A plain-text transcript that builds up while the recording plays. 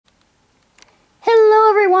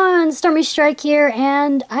everyone, Stormy Strike here,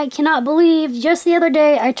 and I cannot believe just the other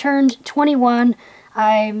day I turned 21.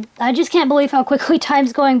 I just can't believe how quickly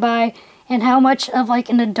time's going by and how much of like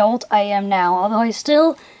an adult I am now, although I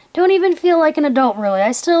still don't even feel like an adult really.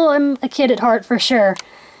 I still am a kid at heart for sure.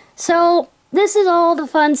 So this is all the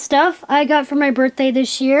fun stuff I got for my birthday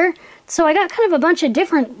this year. So I got kind of a bunch of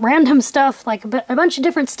different random stuff, like a bunch of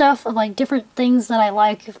different stuff of like different things that I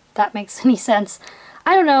like, if that makes any sense.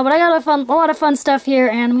 I don't know, but I got a lot of fun stuff here,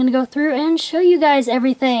 and I'm going to go through and show you guys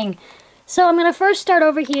everything. So I'm going to first start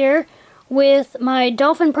over here with my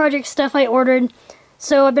Dolphin Project stuff I ordered.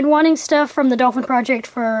 So I've been wanting stuff from the Dolphin Project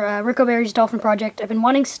for Rico Berry's Dolphin Project. I've been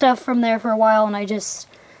wanting stuff from there for a while, and I just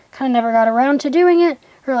kind of never got around to doing it,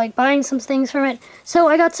 or like buying some things from it. So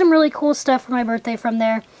I got some really cool stuff for my birthday from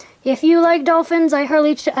there. If you like dolphins, I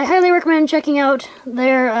highly recommend checking out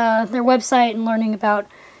their website and learning about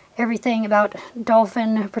everything about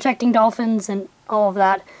protecting dolphins and all of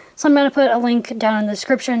that. So I'm going to put a link down in the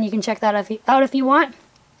description. You can check that out if you want.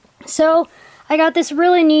 So I got this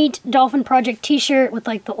really neat Dolphin Project t-shirt with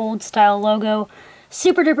like the old style logo.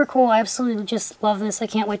 Super duper cool. I absolutely just love this. I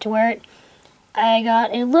can't wait to wear it. I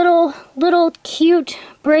got a little cute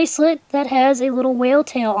bracelet that has a little whale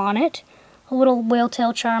tail on it. A little whale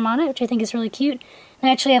tail charm on it, which I think is really cute. And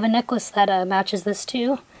I actually have a necklace that matches this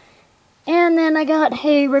too. And then I got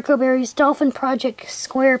a Rico Berry's Dolphin Project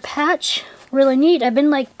square patch. Really neat. I've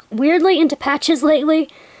been like weirdly into patches lately,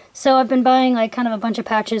 so I've been buying like kind of a bunch of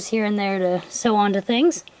patches here and there to sew onto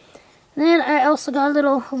things. And then I also got a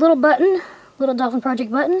little button, little Dolphin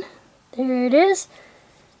Project button. There it is.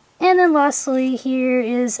 And then lastly, here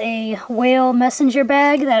is a whale messenger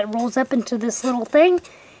bag that rolls up into this little thing.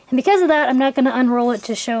 And because of that, I'm not going to unroll it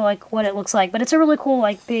to show like what it looks like, but it's a really cool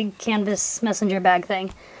like big canvas messenger bag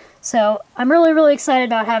thing. So I'm really excited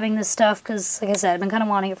about having this stuff because, like I said, I've been kind of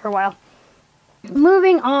wanting it for a while.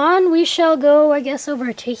 Moving on, we shall go, I guess,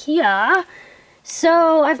 over to here.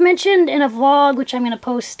 So I've mentioned in a vlog, which I'm going to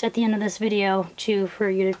post at the end of this video too for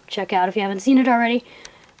you to check out if you haven't seen it already.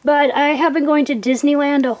 But I have been going to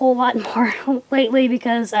Disneyland a whole lot more lately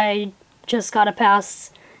because I just got a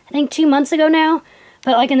pass, I think 2 months ago now.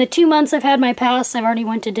 But like in the 2 months I've had my pass, I've already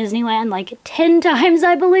went to Disneyland like 10 times,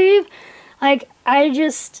 I believe. Like, I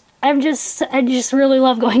just really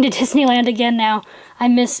love going to Disneyland again now. I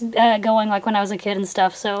miss going like when I was a kid and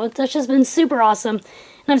stuff, so that's just been super awesome.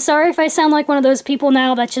 And I'm sorry if I sound like one of those people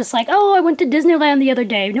now that's just like, oh, I went to Disneyland the other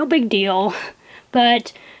day, no big deal.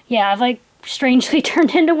 But yeah, I've like strangely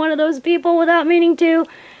turned into one of those people without meaning to.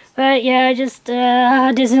 But yeah, just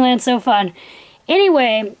Disneyland's so fun.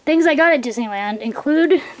 Anyway, things I got at Disneyland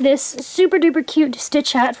include this super duper cute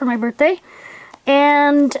Stitch hat for my birthday.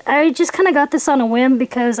 And I just kind of got this on a whim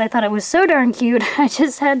because I thought it was so darn cute. I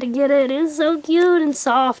just had to get it. It is so cute and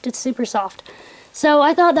soft. It's super soft. So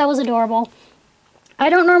I thought that was adorable. I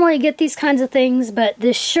don't normally get these kinds of things, but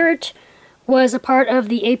this shirt was a part of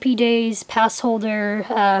the AP Days pass holder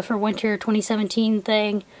for winter 2017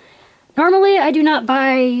 thing. Normally I do not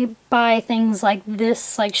buy things like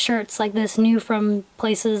this, like shirts like this new from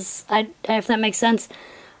places, if that makes sense.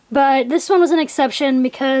 But this one was an exception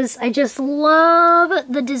because I just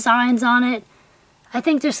love the designs on it. I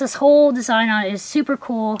think just this whole design on it is super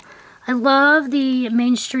cool. I love the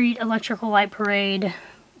Main Street Electrical Light Parade.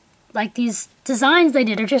 Like these designs they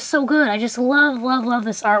did are just so good. I just love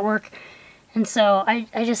this artwork. And so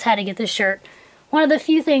I just had to get this shirt. One of the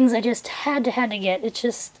few things I just had to get. It's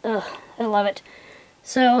just, I love it.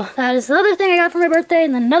 So that is the other thing I got for my birthday.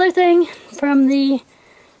 And then another thing from the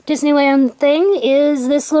Disneyland thing is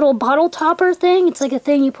this little bottle topper thing. It's like a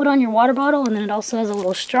thing you put on your water bottle, and then it also has a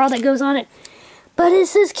little straw that goes on it. But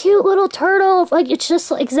it's this cute little turtle. Like, it's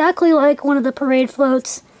just exactly like one of the parade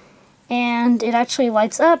floats. And it actually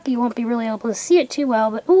lights up. You won't be really able to see it too well,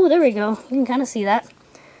 but ooh, there we go. You can kind of see that.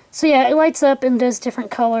 So yeah, it lights up and does different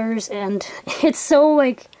colors, and it's so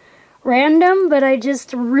like random, but I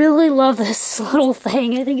just really love this little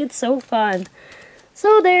thing. I think it's so fun.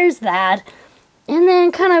 So there's that. And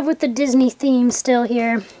then kind of with the Disney theme still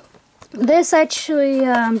here, this actually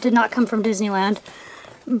did not come from Disneyland,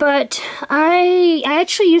 but I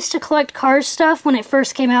actually used to collect Cars stuff when it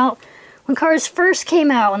first came out. When Cars first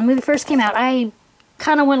came out, when the movie first came out, I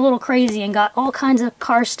kind of went a little crazy and got all kinds of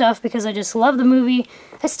car stuff because I just love the movie.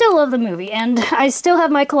 I still love the movie, and I still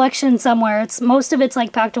have my collection somewhere. Most of it's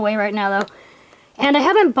like packed away right now though. And I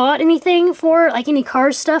haven't bought anything for like any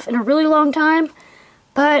car stuff in a really long time.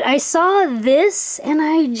 But I saw this, and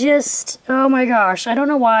I just, oh my gosh, I don't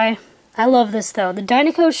know why. I love this, though. The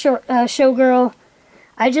Dinoco Showgirl,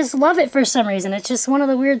 I just love it for some reason. It's just one of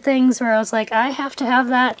the weird things where I was like, I have to have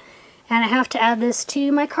that. And I have to add this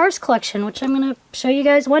to my Cars collection, which I'm going to show you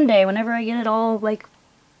guys one day whenever I get it all like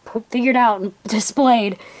figured out and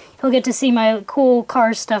displayed. You'll get to see my cool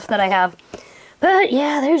Cars stuff that I have. But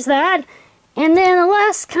yeah, there's that. And then the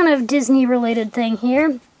last kind of Disney related thing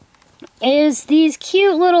here is these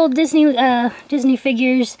cute little Disney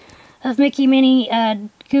figures of Mickey, Minnie,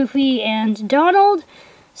 Goofy, and Donald.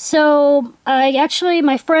 So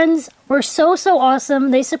my friends were so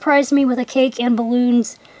awesome. They surprised me with a cake and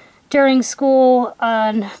balloons during school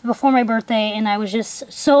before my birthday, and I was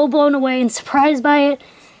just so blown away and surprised by it.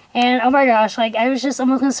 And oh my gosh, like I was just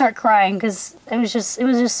almost gonna start crying because it was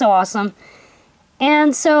just so awesome.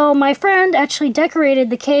 And so my friend actually decorated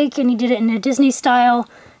the cake, and he did it in a Disney style,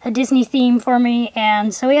 a Disney theme for me.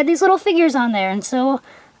 And so we had these little figures on there, and so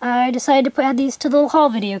I decided to add these to the haul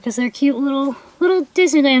video because they're cute little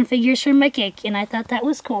Disneyland figures from my cake, and I thought that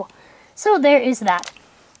was cool. So there is that.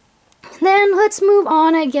 Then let's move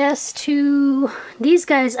on, I guess, to these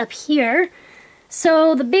guys up here.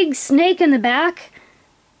 So the big snake in the back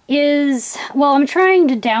is, well, I'm trying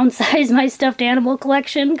to downsize my stuffed animal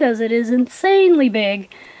collection because it is insanely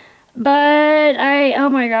big. But oh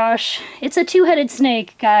my gosh, it's a two-headed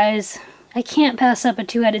snake, guys. I can't pass up a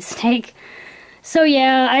two-headed snake. So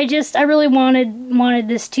yeah, I really wanted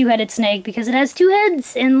this two-headed snake because it has two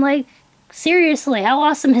heads, and like, seriously, how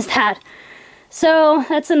awesome is that? So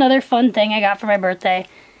that's another fun thing I got for my birthday.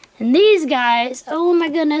 And these guys, oh my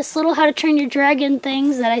goodness, little How to Train Your Dragon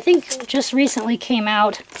things that I think just recently came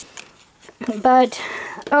out. But,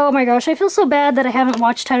 oh my gosh, I feel so bad that I haven't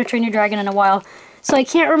watched How to Train Your Dragon in a while. So I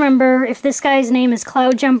can't remember if this guy's name is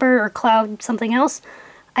Cloud Jumper or Cloud something else.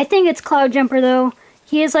 I think it's Cloud Jumper though.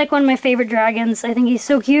 He is like one of my favorite dragons. I think he's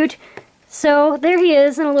so cute. So there he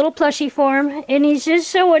is in a little plushie form, and he's just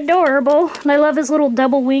so adorable. And I love his little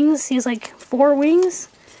double wings. He has like 4 wings.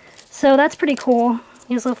 So that's pretty cool.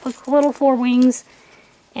 He has little 4 wings,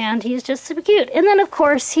 and he's just super cute. And then of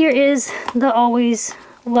course here is the always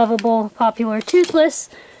lovable, popular Toothless,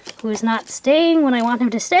 who is not staying when I want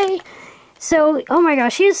him to stay. So, oh my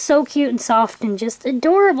gosh, he is so cute and soft and just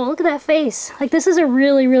adorable. Look at that face. Like, this is a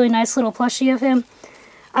really nice little plushie of him.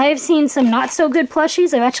 I've seen some not-so-good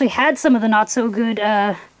plushies. I've actually had some of the not-so-good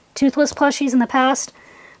Toothless plushies in the past.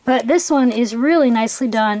 But this one is really nicely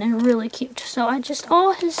done and really cute. So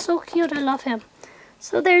oh, he's so cute. I love him.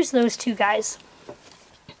 So there's those 2 guys.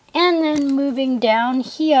 And then moving down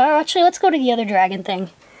here, actually, let's go to the other dragon thing.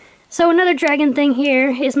 So another dragon thing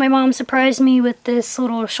here is my mom surprised me with this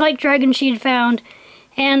little Schleich dragon she had found.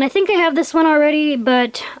 And I think I have this one already,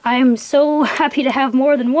 but I'm so happy to have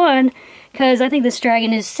more than one, because I think this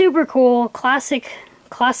dragon is super cool. Classic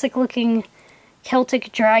looking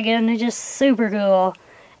Celtic dragon. It's just super cool.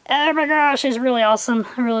 Oh my gosh, it's really awesome.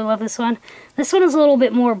 I really love this one. This one is a little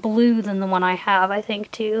bit more blue than the one I have, I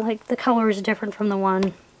think, too. Like, the color is different from the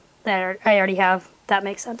one that I already have. That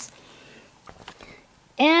makes sense.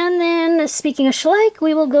 And then, speaking of Schleich,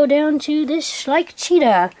 we will go down to this Schleich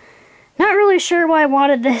cheetah. Not really sure why I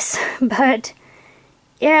wanted this, but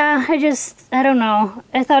yeah, I don't know.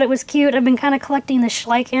 I thought it was cute. I've been kind of collecting the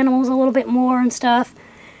Schleich animals a little bit more and stuff.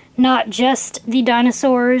 Not just the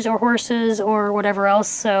dinosaurs or horses or whatever else.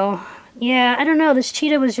 So, yeah, I don't know. This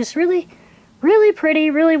cheetah was just really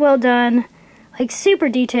pretty, really well done. Like, super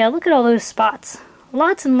detailed. Look at all those spots.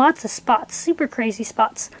 Lots and lots of spots. Super crazy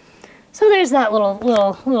spots. So there's that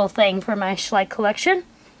little thing for my Schleich collection.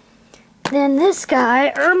 Then this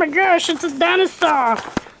guy, oh my gosh, it's a dinosaur!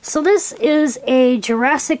 So this is a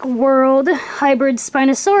Jurassic World hybrid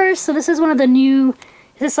Spinosaurus. So this is one of the new,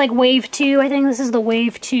 is this like Wave 2? I think this is the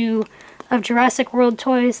Wave 2 of Jurassic World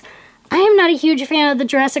toys. I am not a huge fan of the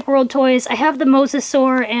Jurassic World toys. I have the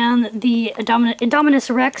Mosasaur and the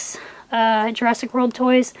Indominus Rex Jurassic World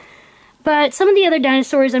toys. But some of the other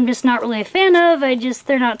dinosaurs I'm just not really a fan of.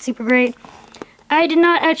 They're not super great. I did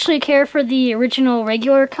not actually care for the original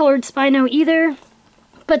regular colored Spino either.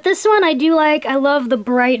 But this one I do like. I love the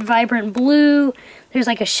bright, vibrant blue. There's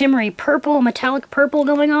like a shimmery purple, metallic purple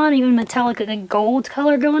going on. Even metallic like, gold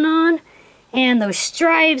color going on. And those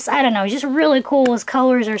stripes, I don't know, just really cool. His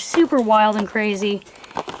colors are super wild and crazy.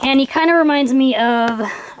 And he kind of reminds me of,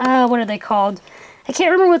 what are they called? I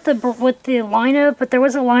can't remember what the line of, but there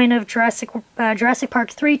was a line of Jurassic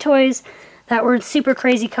Park 3 toys that were in super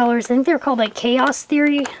crazy colors. I think they were called like Chaos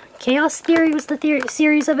Theory. Chaos Theory was the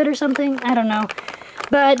series of it or something. I don't know.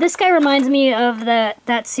 But this guy reminds me of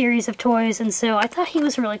that series of toys, and so I thought he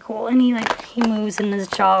was really cool. And he moves and his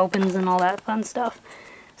jaw opens and all that fun stuff.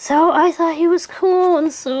 So I thought he was cool,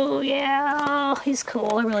 and so yeah, he's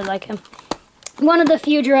cool. I really like him. One of the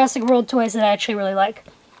few Jurassic World toys that I actually really like.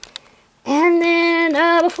 And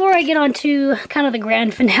then, before I get on to kind of the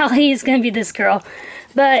grand finale, is going to be this girl.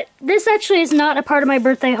 But this actually is not a part of my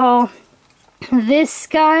birthday haul. This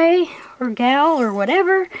guy, or gal, or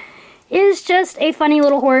whatever, is just a funny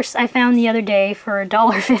little horse I found the other day for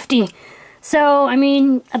 $1.50. So, I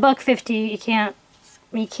mean, $1.50,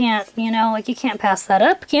 you can't, you know, like, you can't pass that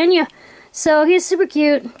up, can you? So, he's super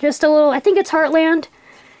cute. Just a little, I think it's Heartland.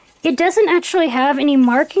 It doesn't actually have any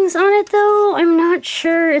markings on it, though. I'm not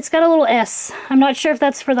sure. It's got a little S. I'm not sure if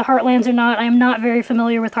that's for the Heartlands or not. I'm not very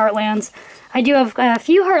familiar with Heartlands. I do have a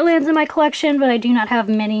few Heartlands in my collection, but I do not have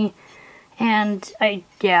many. And,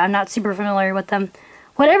 I'm not super familiar with them.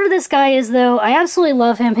 Whatever this guy is, though, I absolutely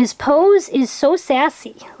love him. His pose is so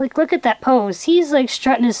sassy. Like, look at that pose. He's, like,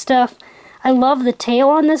 strutting his stuff. I love the tail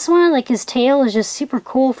on this one. Like, his tail is just super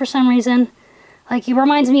cool for some reason. Like, he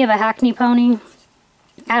reminds me of a Hackney pony.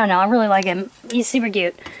 I don't know, I really like him. He's super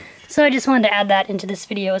cute. So I just wanted to add that into this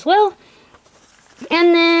video as well.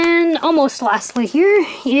 And then, almost lastly here,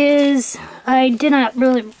 is I did not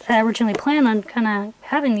really originally plan on kind of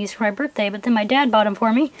having these for my birthday, but then my dad bought them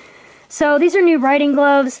for me. So these are new riding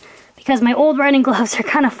gloves, because my old riding gloves are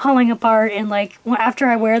kind of falling apart, and like, after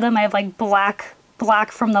I wear them, I have like black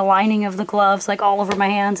from the lining of the gloves, like all over my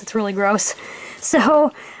hands. It's really gross.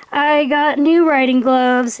 So I got new riding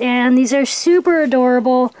gloves, and these are super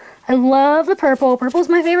adorable. I love the purple. Purple's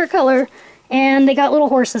my favorite color, and they got little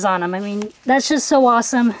horses on them. I mean, that's just so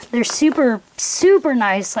awesome. They're super, super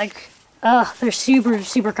nice. Like, they're super,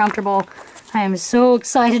 super comfortable. I am so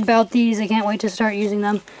excited about these. I can't wait to start using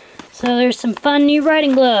them. So there's some fun new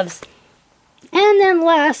riding gloves. And then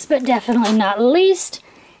last, but definitely not least,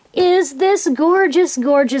 is this gorgeous,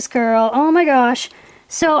 gorgeous girl. Oh my gosh.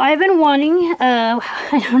 So I've been wanting,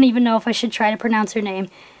 I don't even know if I should try to pronounce her name.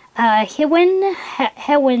 Hewin,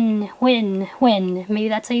 maybe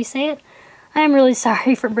that's how you say it. I'm really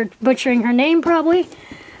sorry for butchering her name, probably.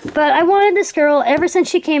 But I wanted this girl ever since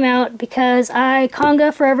she came out, because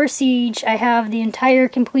Conga Forever Siege, I have the entire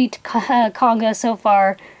complete Conga so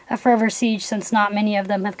far of Forever Siege, since not many of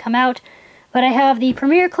them have come out. But I have the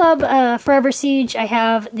Premier Club Forever Siege, I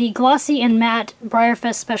have the Glossy and Matte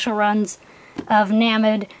Breyerfest special runs of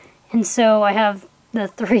Namid, and so I have the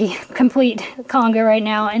 3 complete Conga right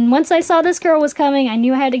now. And once I saw this girl was coming, I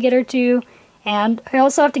knew I had to get her too, and I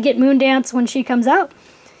also have to get Moondance when she comes out.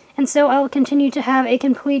 And so I'll continue to have a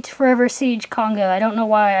complete Forever Siege Conga. I don't know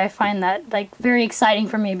why I find that, like, very exciting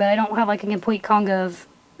for me, but I don't have, like, a complete Conga of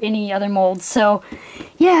any other molds. So,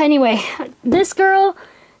 yeah, anyway, this girl,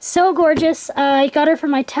 so gorgeous. I got her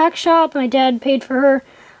from my tack shop. My dad paid for her.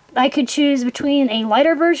 I could choose between a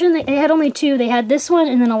lighter version. They had only 2. They had this one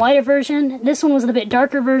and then a lighter version. This one was a bit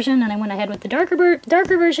darker version, and I went ahead with the darker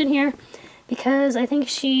version here, because I think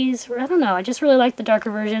she's, I don't know, I just really like the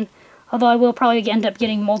darker version. Although I will probably end up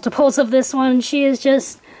getting multiples of this one. She is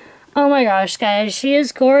just, oh my gosh, guys. She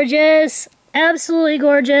is gorgeous. Absolutely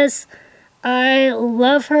gorgeous. I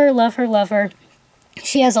love her, love her, love her.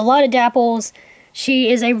 She has a lot of dapples. She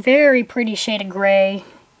is a very pretty shade of gray.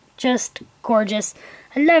 Just gorgeous.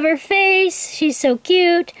 I love her face. She's so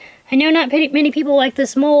cute. I know not many people like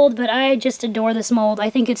this mold, but I just adore this mold. I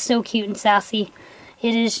think it's so cute and sassy.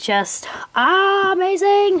 It is just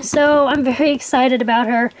amazing. So I'm very excited about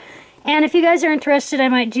her. And if you guys are interested, I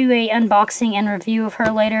might do a unboxing and review of her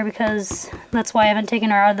later, because that's why I haven't taken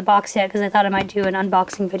her out of the box yet, because I thought I might do an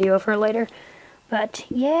unboxing video of her later. But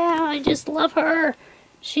yeah, I just love her.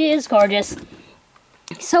 She is gorgeous.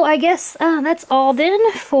 So I guess that's all then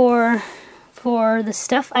for the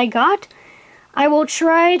stuff I got. I will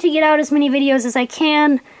try to get out as many videos as I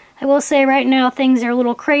can. I will say right now things are a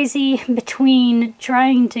little crazy between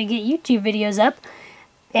trying to get YouTube videos up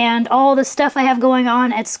and all the stuff I have going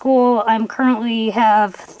on at school. I'm currently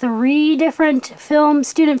have 3 different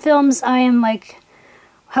student films I am like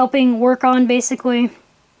helping work on basically.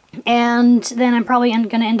 And then I'm probably going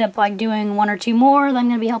to end up like doing 1 or 2 more that I'm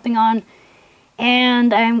going to be helping on.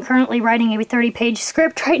 And I'm currently writing a 30-page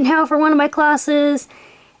script right now for one of my classes.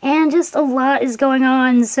 And just a lot is going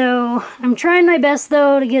on, so I'm trying my best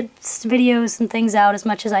though to get videos and things out as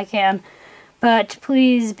much as I can. But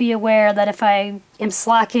please be aware that if I am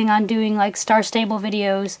slacking on doing like Star Stable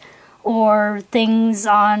videos or things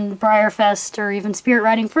on Breyerfest or even Spirit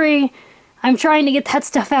Riding Free, I'm trying to get that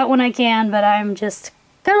stuff out when I can, but I'm just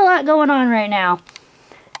got a lot going on right now.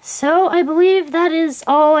 So I believe that is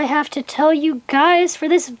all I have to tell you guys for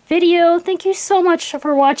this video. Thank you so much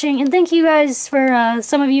for watching, and thank you guys for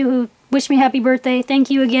some of you who wished me happy birthday. Thank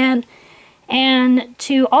you again. And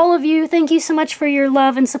to all of you, thank you so much for your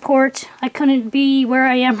love and support. I couldn't be where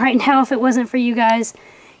I am right now if it wasn't for you guys.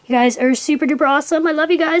 You guys are super duper awesome. I love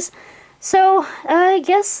you guys. So, I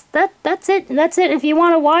guess that's it. That's it. If you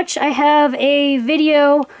want to watch, I have a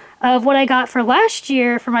video of what I got for last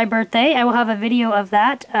year for my birthday. I will have a video of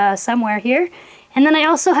that somewhere here. And then I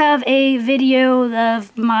also have a video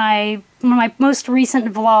of one of my most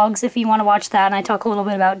recent vlogs if you want to watch that. And I talk a little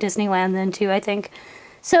bit about Disneyland then too, I think.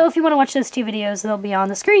 So if you want to watch those two videos, they'll be on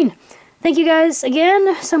the screen. Thank you guys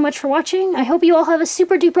again so much for watching. I hope you all have a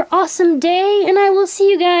super duper awesome day, and I will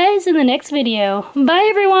see you guys in the next video. Bye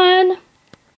everyone!